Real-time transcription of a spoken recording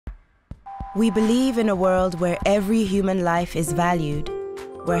We believe in a world where every human life is valued,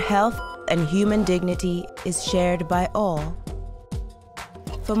 where health and human dignity is shared by all.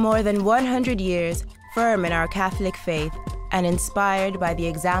 For more than 100 years, firm in our Catholic faith and inspired by the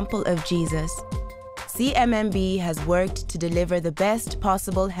example of Jesus, CMMB has worked to deliver the best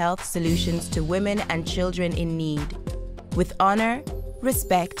possible health solutions to women and children in need, with honor,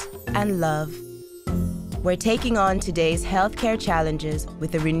 respect, and love. We're taking on today's healthcare challenges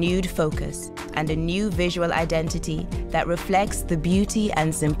with a renewed focus and a new visual identity that reflects the beauty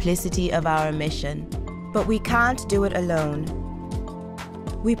and simplicity of our mission. But we can't do it alone.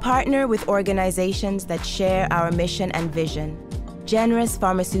 We partner with organizations that share our mission and vision, generous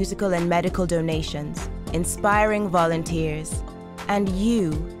pharmaceutical and medical donations, inspiring volunteers, and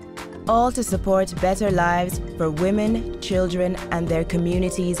you, all to support better lives for women, children, and their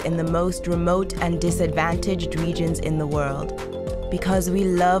communities in the most remote and disadvantaged regions in the world, because we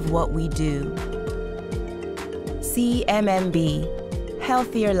love what we do. CMMB,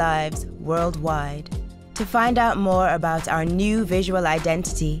 Healthier Lives Worldwide. To find out more about our new visual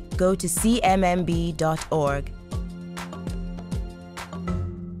identity, go to cmmb.org.